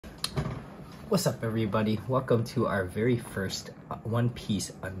What's up, everybody? Welcome to our very first One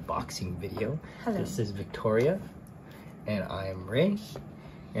Piece unboxing video. Hello. This is Victoria and I am Ray,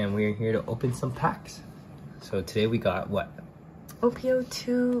 and we're here to open some packs. So today we got what?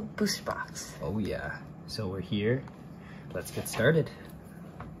 OP-02 booster box. Oh yeah. So we're here. Let's get started.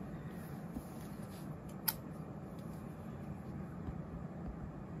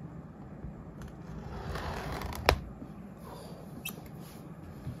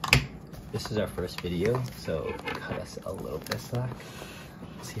 This is our first video, so cut us a little bit of slack.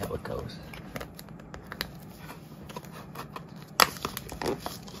 See how it goes.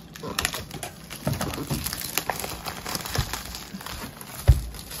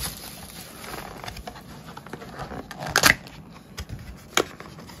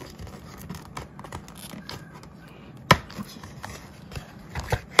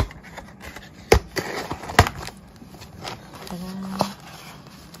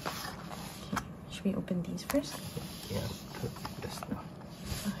 Should we open these first? Yeah, put this now.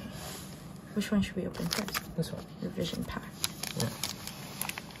 Okay. Which one should we open first? This one. Revision pack. Yeah.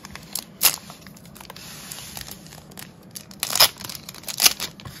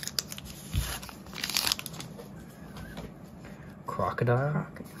 Crocodile.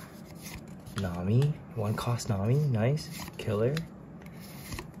 Nami. One cost Nami. Nice. Killer.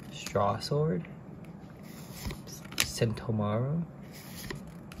 Straw Sword. Sentomaru.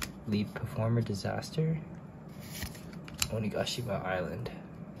 Lead Performer Disaster. Onigashima Island.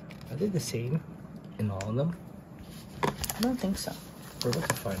 Are they the same in all of them? I don't think so. We're about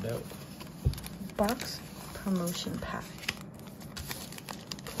to find out. Box promotion pack.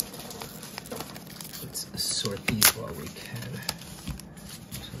 Let's sort these while we can.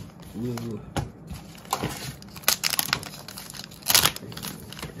 Some blue. Green,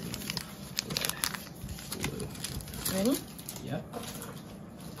 red, blue. Ready? Yep.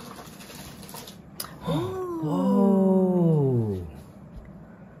 Whoa!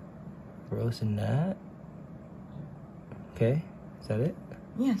 Rose and Nat. Okay, is that it?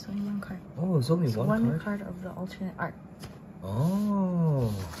 Yeah, it's only one card. Oh, it's only It's one card? card of the alternate art.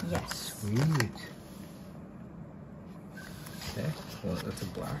 Oh. Yes. Sweet. Okay, well, that's a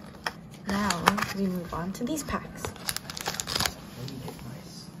black. Now we move on to these packs. Let me get my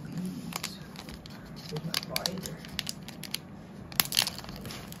sleeves. Where's my binder?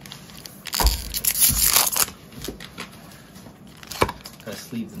 Gotta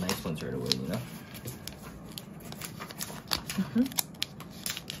sleeve the nice ones right away, you know? Mm-hmm.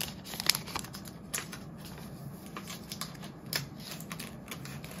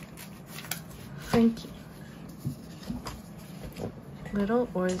 Frankie. Little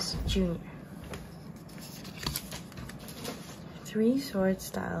Oars Jr. 3 sword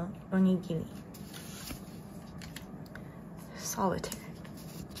style onigiri. Solitaire.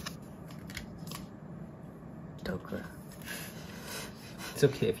 Dokura. It's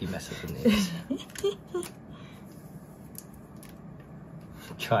okay if you mess up the names.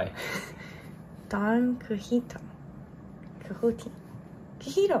 Try. Don Kuhito. Kahuti.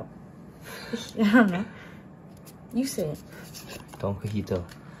 Kuhito. I don't know. You say it. Don Cajito.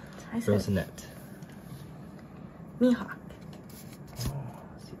 I said Rosinette. Mihawk. Oh,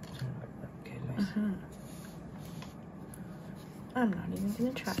 see, okay, nice. I'm not even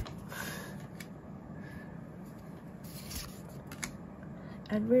gonna try.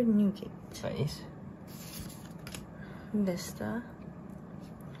 Edward Newgate. Nice. Vista.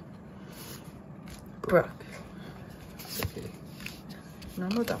 Brooke. It's okay.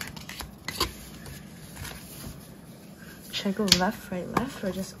 Normal dog. Should I go left, left,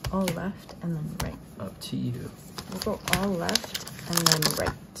 or just all left and then right? Up to you. We'll go all left and then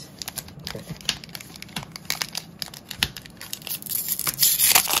right. Okay.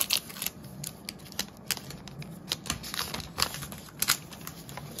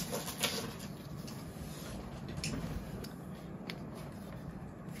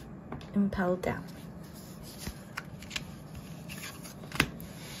 Impel down.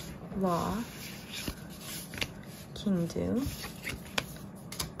 Law. Kingdo.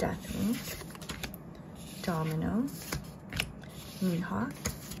 Deathwing. Domino. Mihawk.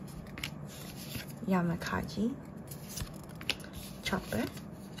 Yamakaji. Chopper.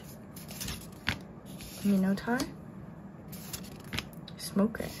 Minotaur.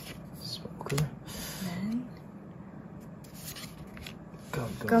 Smoker. Smoker. Then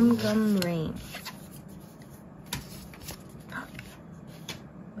Gum Gum Rain.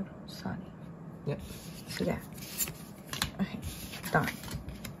 Little Sonny. Yep. So yeah. Okay, done.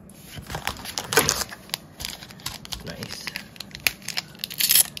 Nice.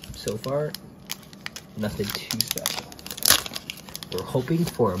 So far, nothing too special. We're hoping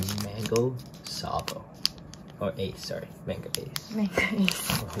for a Mango Sabo. Or Ace, sorry. Manga Ace. Manga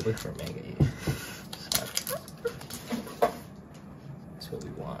Ace. We're hoping for a Manga Ace. Sorry. That's what we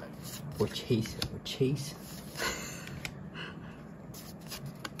want. We're chasing. We're chasing.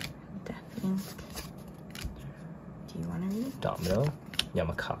 Definitely. Do you want to read it? Domino.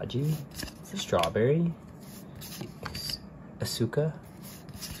 Yamakaji. Strawberry. Asuka.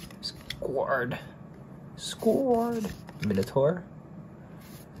 Squard. Minotaur.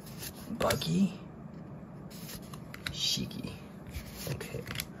 Buggy. Shiki. Okay.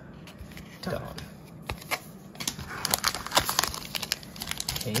 Dawn.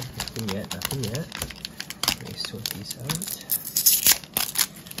 Okay, nothing yet. Let me sort these out.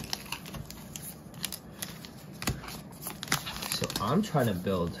 So I'm trying to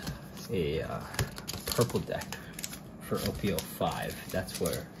build a purple deck for OP-05. That's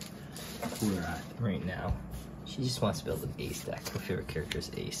where we're at right now. She just wants to build an Ace deck. Her favorite character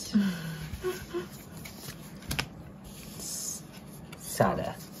is Ace.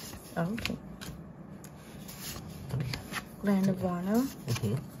 Sada. Oh, okay. Land of Wano.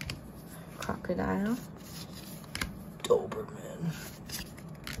 Crocodile. Doberman.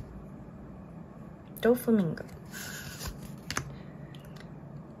 Doflamingo.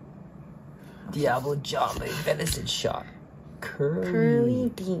 Diablo Jamba. Venison Shot.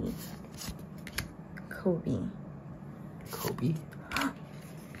 Curly D. Kobe.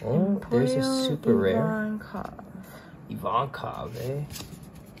 Oh, there's a super rare. Ivankov. Ivankov, eh?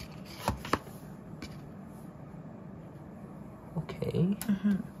 Okay.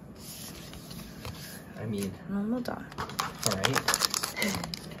 I mean, Normal dot. alright.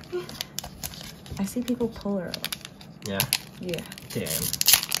 I see people Polaroid. Yeah? Yeah. Damn.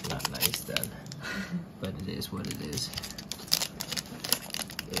 Not nice then. But it is what it is.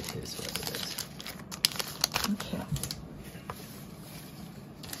 It is what it is. Okay.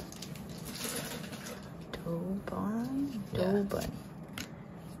 Dobun.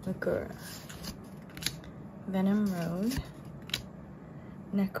 Magura. Venom Road.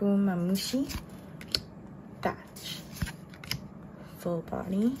 Nekomamushi. Thatch. Full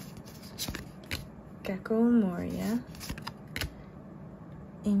Body. Gecko Moria.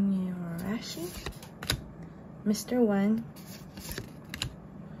 Inuyarashi. Mr. One.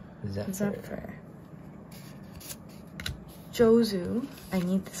 Zephyr. Jozu. I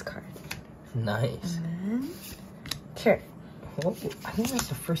need this card. Nice. And then Carrot. Oh, I think that's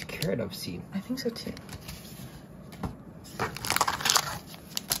the first carrot I've seen. I think so too.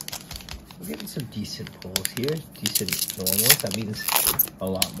 We're getting some decent pulls here. Decent normals. That means a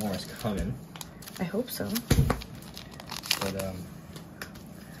lot more is coming. I hope so. But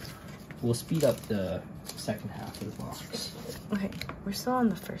we'll speed up the second half of the box. Okay, we're still on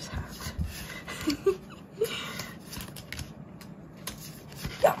the first half.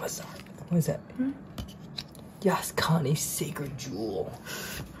 Yamazar. What is that? Yasukani Sacred Jewel.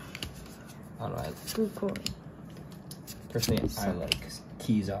 I don't know. Bukoi. Personally, I like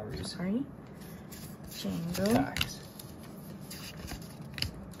Kizaru's Sorry. Django. attacks.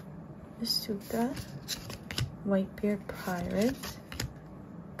 Asuka. Whitebeard Pirate.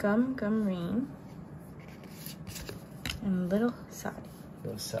 Gum Rain. And Little Sadi.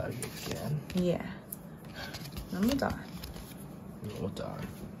 Little Sadi again. Yeah. Number dot. Little dog.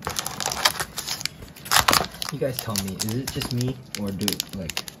 You guys tell me, is it just me, or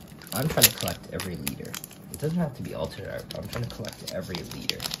I'm trying to collect every leader. It doesn't have to be altered art, but I'm trying to collect every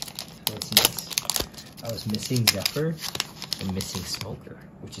leader. So it's nice. I was missing Zephyr and missing Smoker,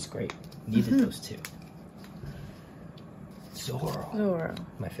 which is great. Needed those two. Zoro.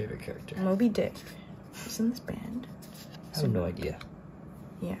 My favorite character. Moby Dick. Who's in this band? I have no idea.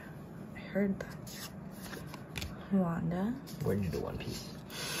 Yeah, I heard that. Wanda. We're new to One Piece.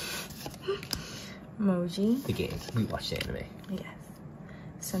 Moji. The game. We watched the anime. Yes.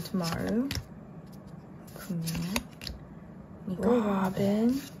 Sentamaru. Kumina. Nico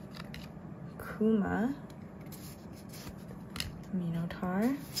Robin. Kuma.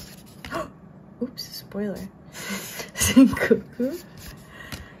 Minotaur. Oops, spoiler. Sengoku.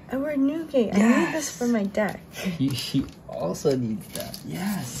 Edward Newgate. I need this for my deck. She also needs that.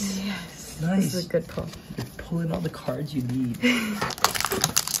 Yes. Yes. Nice. This is a good pull. You're pulling all the cards you need.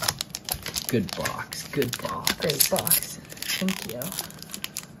 Good box. Good box. Great box. Thank you.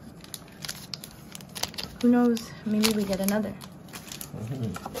 Who knows? Maybe we get another.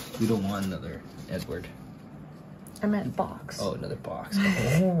 We don't want another Edward. I meant box. Oh, another box.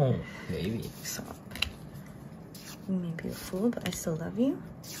 Oh, maybe. Stop. You may be a fool, but I still love you.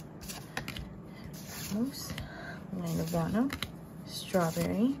 Atmos. Land of Wano.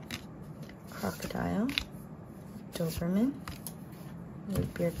 Strawberry. Crocodile. Doberman.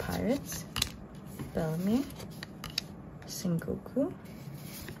 Whitebeard Pirates, Bellamy, Sengoku.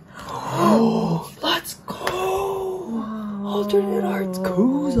 Oh, let's go! Whoa. Alternate arts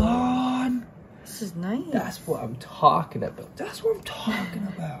Kuzan! This is nice. That's what I'm talking about. That's what I'm talking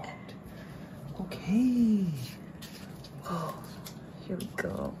about. Okay. Oh, here we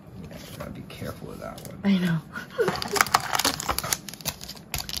go. Yeah, gotta be careful with that one. I know.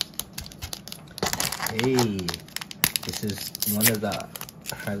 Hey, this is one of the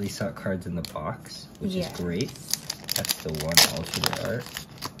highly sought cards in the box, which is great. That's the one alternate art.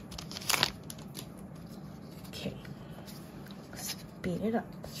 Okay. Speed it up.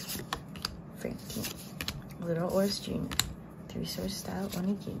 Frankie. Little Oars Jr. 3-source style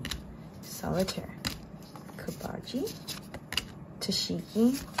Onigiri. Solitaire. Kabaji.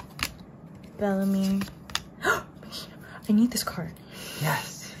 Tashiki. Bellamy. I need this card.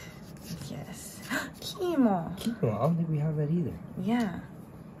 Yes. Yes. Kimo. Kimo, I don't think we have that either. Yeah.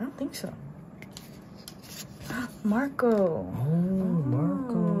 I don't think so. Marco. Oh,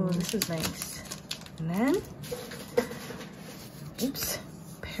 Marco. This is nice. And then, oops,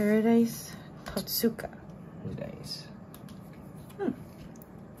 Paradise Totsuka. Nice.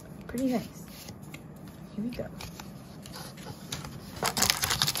 Pretty nice. Here we go.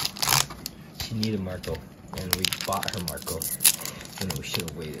 She needed Marco, and we bought her Marco. And we should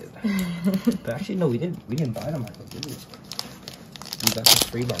have waited. But actually, no, we didn't. We didn't buy the Marco, did we? We got the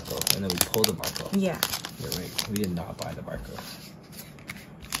free Marco, and then we pulled the Marco. Yeah. You're right. We did not buy the Marco.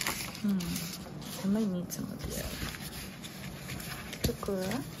 I might need some of this.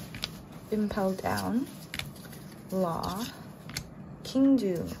 Sakura. Impel Down. Law.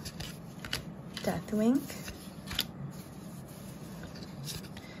 Kingdu. Deathwing.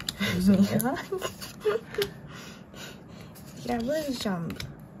 Diablo Jump.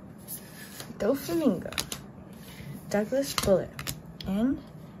 Doflamingo. Douglas Bullet. And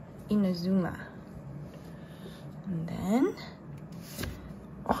Inazuma. And then,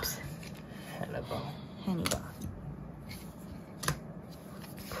 oops, Hannibal.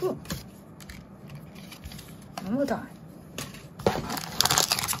 Cool. One more time.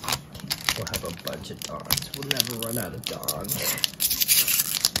 We'll have a bunch of Dons. We'll never run out of Don.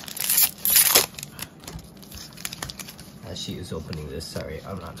 As she is opening this, sorry,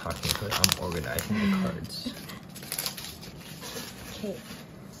 I'm not talking to her. I'm organizing the cards. Okay.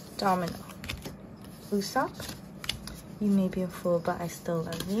 Domino. Usopp. You may be a fool, but I still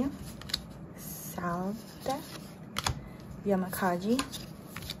love you. Salve. Yamakaji.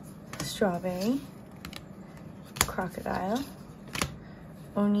 Strawberry. Crocodile.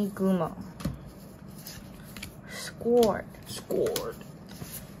 Onigumo. Squard.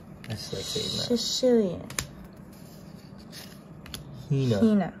 That's like saying that. Sicilian.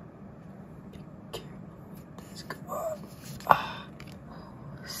 Hina.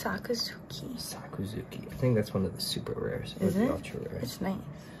 Sakazuki. I think that's one of the super rares. Is the it? ultra rares. It's nice.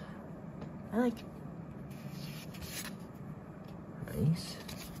 I like it. Nice.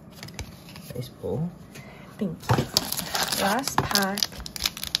 Nice pull. Thank you. Last pack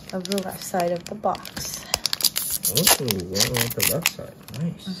of the left side of the box. Oh, well, on the left side.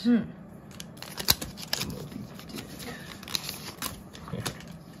 Nice.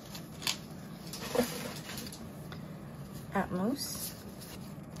 Atmos,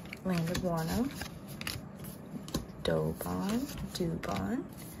 Land of Wano, Dubon,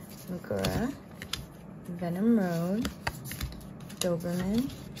 Megura, Venom Road, Doberman,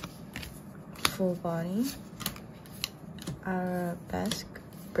 Full Body, Arabesque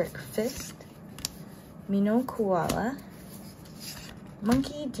Breakfast, Mino Koala,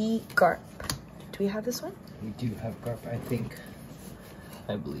 Monkey D. Garp. Do we have this one? We do have Garp, I think.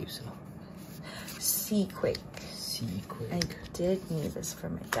 I believe so. Seaquake. I did need this for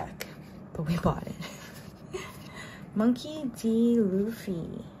my deck, but we bought it. Monkey D.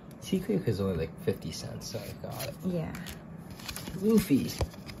 Luffy. Seaquake is only like 50 cents, so I got it. Yeah. Luffy.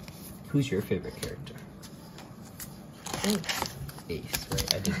 Who's your favorite character? Ace. Ace,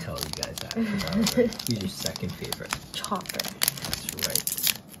 right? I did tell you guys that. Who's your second favorite? Chopper. That's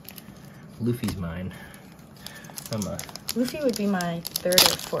right. Luffy's mine. Luffy would be my third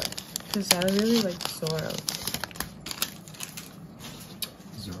or fourth, because I really like Zoro.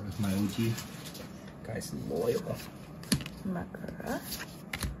 Zoro's my OG. Guy's loyal. Makura.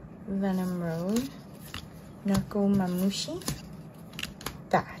 Venom Road. Nakomamushi.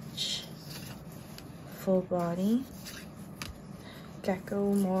 Thatch. Full Body.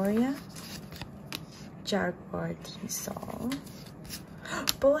 Gecko Moria. Jaguar T-Sol.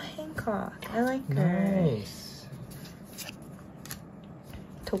 Boa Hancock. I like her. Nice.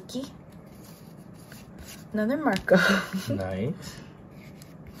 Toki. Another Marco. Nice.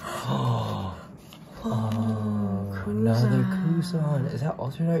 Oh, another Kuzan. Is that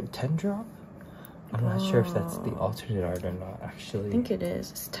alternate art 10 drop? I'm not sure if that's the alternate art or not, actually. I think it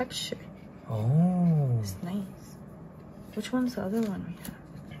is. It's texture. Oh. It's nice. Which one's the other one we have?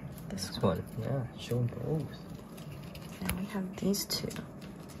 This one. Yeah, show them both. And we have these two.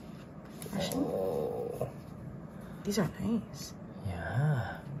 Actually, Oh. these are nice.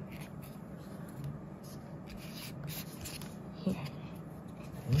 Yeah. Here.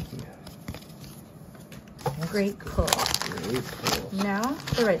 Thank you. That's Great pull. Great pull. Now,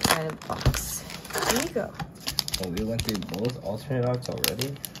 the right side of the box. Here you go. Oh, we went through both alternate arts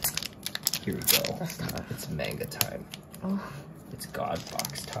already? Here we go. That's tough. It's manga time. Oh. It's God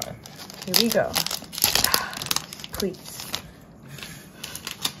box time. Here we go. Please.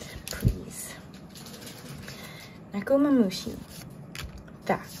 Please. Nekomamushi.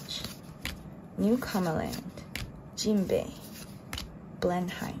 Thatch. New Kamaland. Jinbei.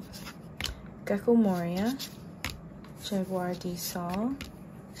 Blenheim. Gecko Moria. Jaguar D. Sol.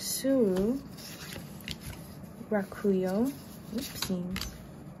 Suru. Rakuyo. Oopsies.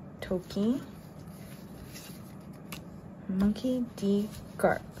 Toki. Monkey D.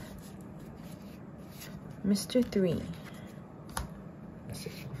 Garp. Mr. 3. That's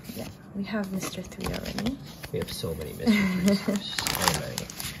it. Yeah, we have Mr. 3 already. We have so many mysteries. So many.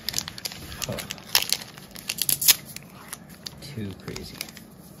 Huh. Too crazy.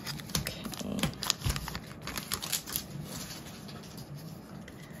 Okay.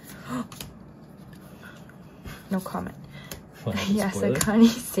 No comment. Yasakani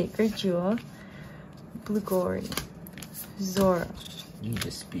Sacred Jewel. Blugori. Zoro. You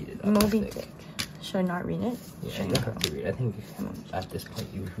just speed it up. Moby Dick. Should I not read it? Yeah, you don't have to read. I think at this point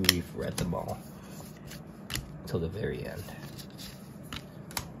we've read them all till the very end.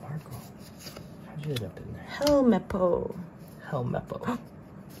 Marco, how'd you end up in there? Helmeppo. Helmeppo.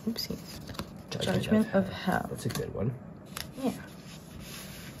 Oopsie. Judgment of Hell. That's a good one. Yeah.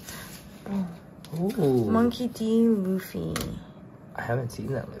 Ooh. Monkey D. Luffy. I haven't seen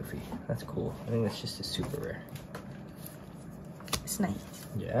that Luffy. That's cool. I think that's just a super rare. It's nice.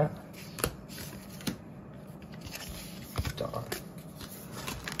 Yeah. Darn.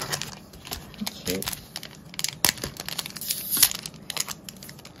 Cute.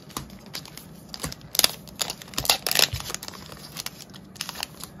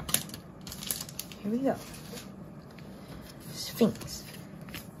 Here we go. Sphinx.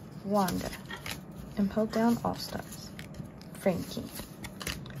 Wanda. Impelled Down All-Stars. Frankie.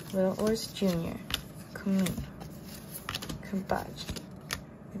 Little Oars Jr. Kamina. Kabaji.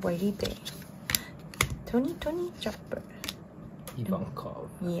 Whitey Bay. Tony Chopper. Ivankov.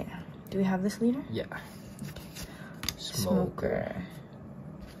 Yeah. Do we have this leader? Yeah. Smoker.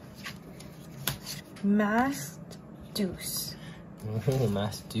 Masked Deuce. Oh,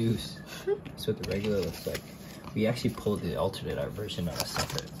 Masked Deuce. That's what the regular looks like. We actually pulled the alternate art version on a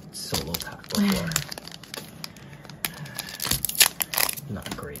separate solo pack before.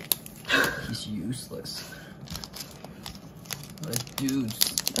 Not great. He's useless. What a dude.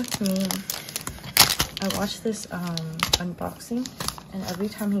 That's mean. I watched this unboxing, and every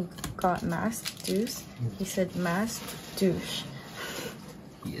time he got masked Deuce, he said masked douche.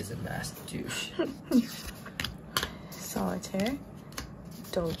 He is a masked douche. Solitaire.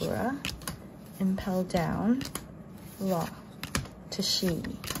 Dobra. Impel Down. Law.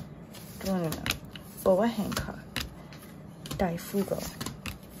 Tashigi. Dornano. Boa Hancock. Daifugo.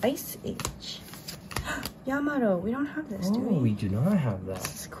 Ice Age. Yamato. We don't have this, do we? Oh, we do not have that.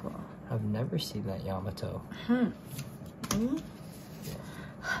 This is cool. I've never seen that Yamato. Really? Yeah.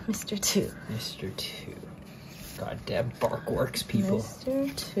 Mr. 2. Mr. 2. Goddamn Barkworks people.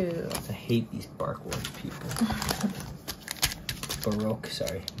 Mr. 2. I hate these Barkworks people. Baroque,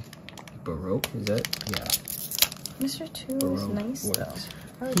 sorry. Baroque, is that? Yeah. Mr. 2 is Baroque nice works.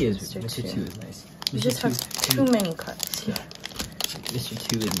 though. I like He is. Mr. Mr. 2 is nice. He just has too many cards. Yeah. Mr.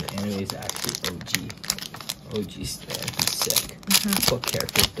 2 in the anime is actually OG. OG stand. He's sick. What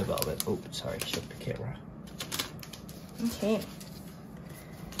character development? Oh, sorry. Shook the camera. Okay.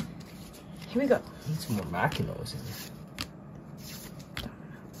 Here we go. Need some more Makinos in there.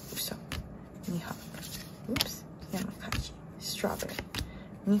 So, Mihawk. Oops. Yamakachi. Strawberry.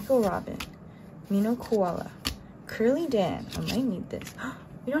 Nico Robin. Mino Koala. Curly Dan. I might need this.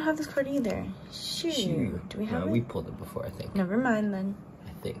 We don't have this card either. Shoot. Do we have it? We pulled it before, I think. Never mind then.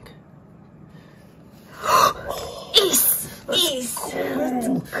 I think. Ace! Ace! Let's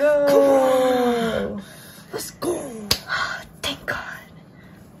go! Let's go! Thank God.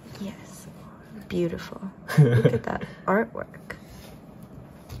 Yes. Beautiful. Look at that artwork.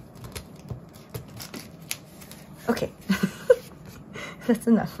 Okay. That's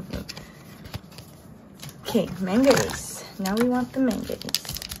enough of them. Okay, Manga Ace. Now we want the Manga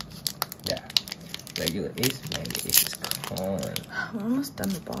Ace. Yeah. Regular Ace, Manga Ace is gone. We're almost done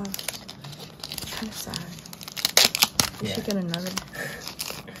the box. It's kind of sad. We should get another.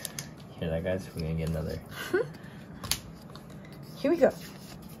 Hear that, guys? We're gonna get another. Here we go.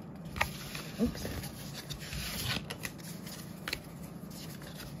 Oops.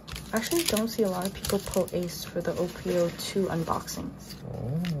 I actually don't see a lot of people pull Ace for the OP-02 unboxings.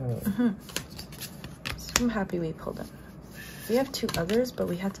 Oh. So I'm happy we pulled him. We have 2 others, but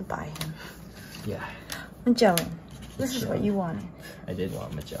we had to buy him. Yeah. Magellan. This is what you wanted. I did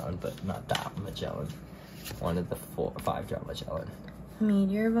want Magellan, but not that Magellan. Wanted the 5-drop Magellan.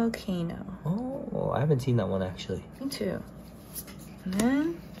 Meteor Volcano. Oh, I haven't seen that one actually. Me too. And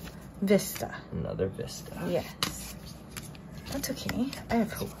then Vista. Another Vista. Yes. That's okay. I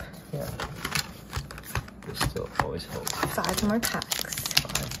have hope. Yeah. There's still always hope. 5 more packs.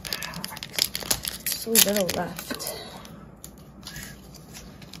 5 packs. So little left.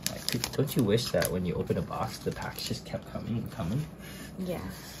 Don't you wish that when you open a box, the packs just kept coming and coming? Yeah.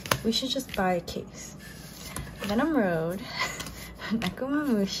 We should just buy a case. Venom Road.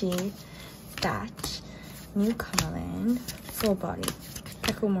 Nekomamushi. Thatch. New Colin. Full Body.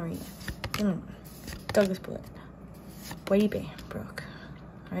 Echo Maria. Douglas Bullet. Whitey Bay. Broke.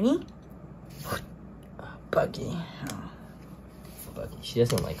 Ready? Buggy. Oh. Buggy. She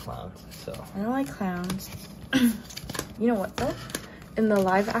doesn't like clowns, so. I don't like clowns. You know what though? In the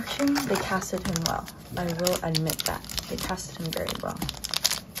live action, they casted him well. I will admit that. They casted him very well.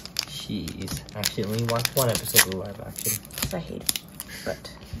 Jeez. Actually, only watched 1 episode of the live action. Because I hate it.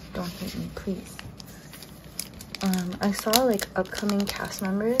 But don't hate me, please. I saw like upcoming cast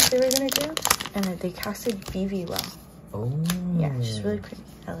members they were gonna do, and they casted Vivi well. Oh. Yeah, she's really pretty.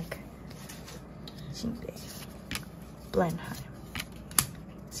 I like her. Jinbei. Blenheim.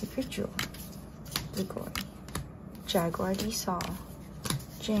 Secret Jewel. Ligori. Jaguar D. Saul.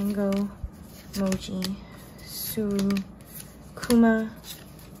 Django. Moji. Suru. Kuma.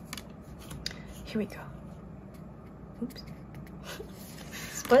 Here we go. Oops.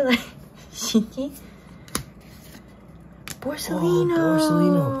 Spoiler. Shiki. Borsalino. Oh,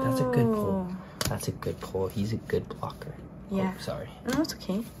 Borsalino. That's a good pull. That's a good pull. He's a good blocker. Yeah. Oh, sorry. No, it's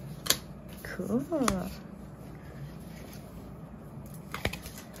okay. Cool.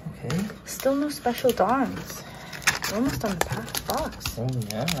 Okay. Still no special dons. We're almost on the box. Oh,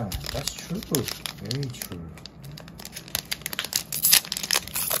 yeah. That's true. Very true.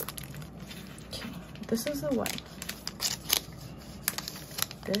 Okay. This is the one.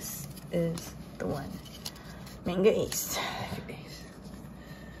 This is the one. Manga Ace. Manga Ace.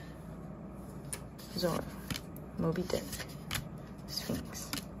 Zoro. Moby Dick. Sphinx.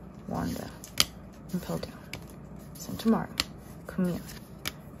 Wanda. Impel Down. Centauro. Camille.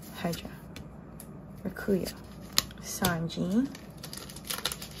 Hydra. Rakuyo. Sanji.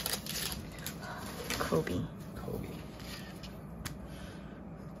 Kobe.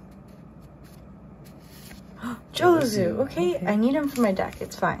 Jozu. Okay, I need him for my deck.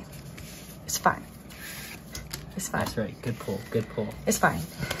 It's fine. It's fine. It's fine. That's right. Good pull. Good pull. It's fine.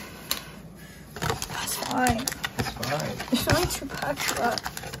 That's fine. It's fine. There's only 2 packs left.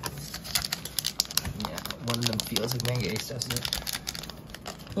 Yeah, one of them feels like Manga Ace, doesn't it?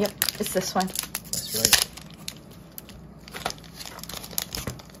 Yep, it's this one. That's right.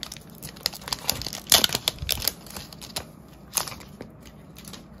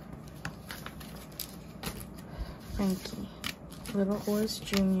 Frankie. Little Oars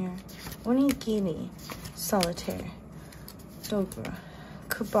Jr. Onigiri. Solitaire. Dogura.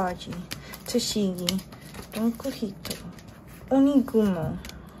 Kabaji. Toshigi. Donkuhito. Onigumo.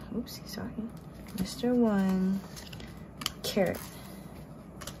 Oopsie, sorry. Mr. One. Carrot.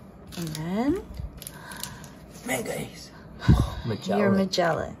 And then Manga Ace. Magellan. your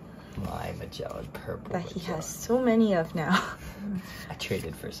Magellan. My Magellan purple. That he has so many of now. I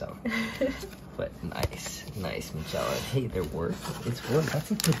traded for some. But nice. Nice Magellan. Hey, they're worth. It's worth.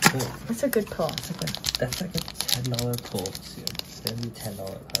 That's a good pull. That's a good pull. That's like a $10 pull soon. It's gonna be $10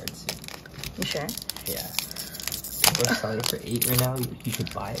 card soon. You sure? Yeah. We're selling it for 8 right now. You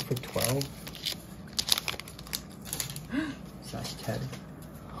could buy it for 12. / 10.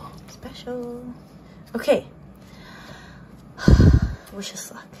 Special. Okay. Wish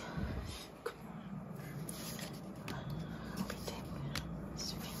us luck.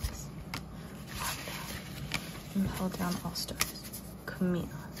 Sphinx. Impel Down All Stars. Camille.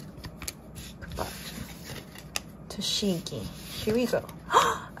 Kabaji. Toshigi. Here we go.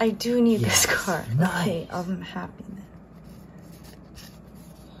 I do need this card. Nice. Okay, I'm happy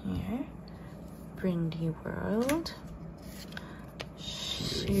then. Here. Brindy World.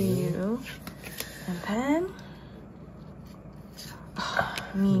 to you. And then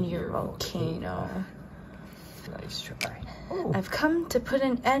Meteor Volcano. Nice try. I've come to put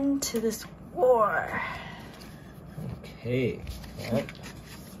an end to this war. Okay. Well,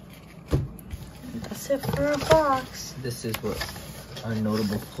 that's it for a box. This is what our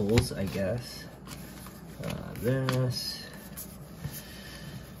notable pulls, I guess. This.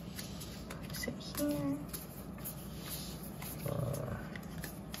 Place it here.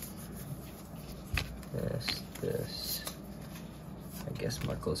 This. I guess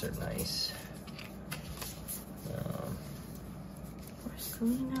Marcos are nice.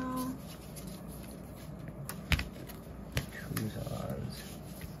 Porcelino. Kuzans.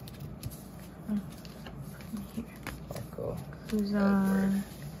 Here. Marco. Kuzan.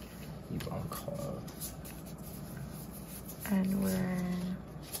 Ivankov. Edward.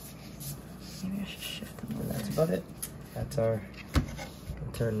 Maybe I should shift them over. And that's about it. That's our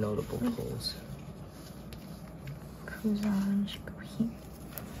notable pulls. Kuzan should go here.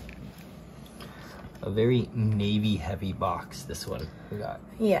 A very navy heavy box, this one. We got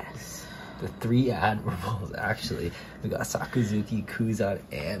Yes. the 3 admirals, actually. We got Sakazuki, Kuzan,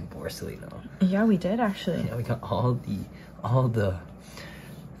 and Porcelino. Yeah, we did actually. Yeah, we got all the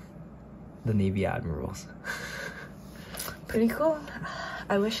navy admirals. Pretty cool.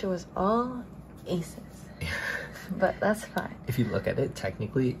 I wish it was all aces. But that's fine. If you look at it,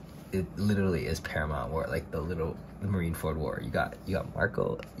 technically, it literally is Paramount War, like the Marineford War. You got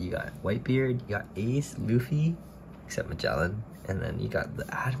Marco, you got Whitebeard, you got Ace, Luffy, except Magellan, and then you got the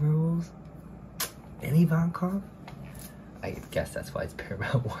admirals and Ivankov. I guess that's why it's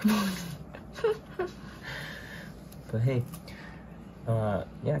Paramount War box. But hey,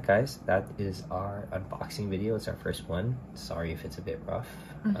 yeah, guys, that is our unboxing video. It's our first one. Sorry if it's a bit rough.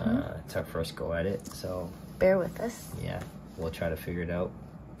 It's our first go at it, so bear with us. Yeah, we'll try to figure it out,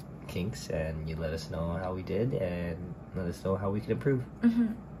 kinks, and you let us know how we did and let us know how we can improve.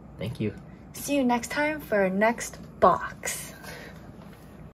 Thank you. See you next time for our next box.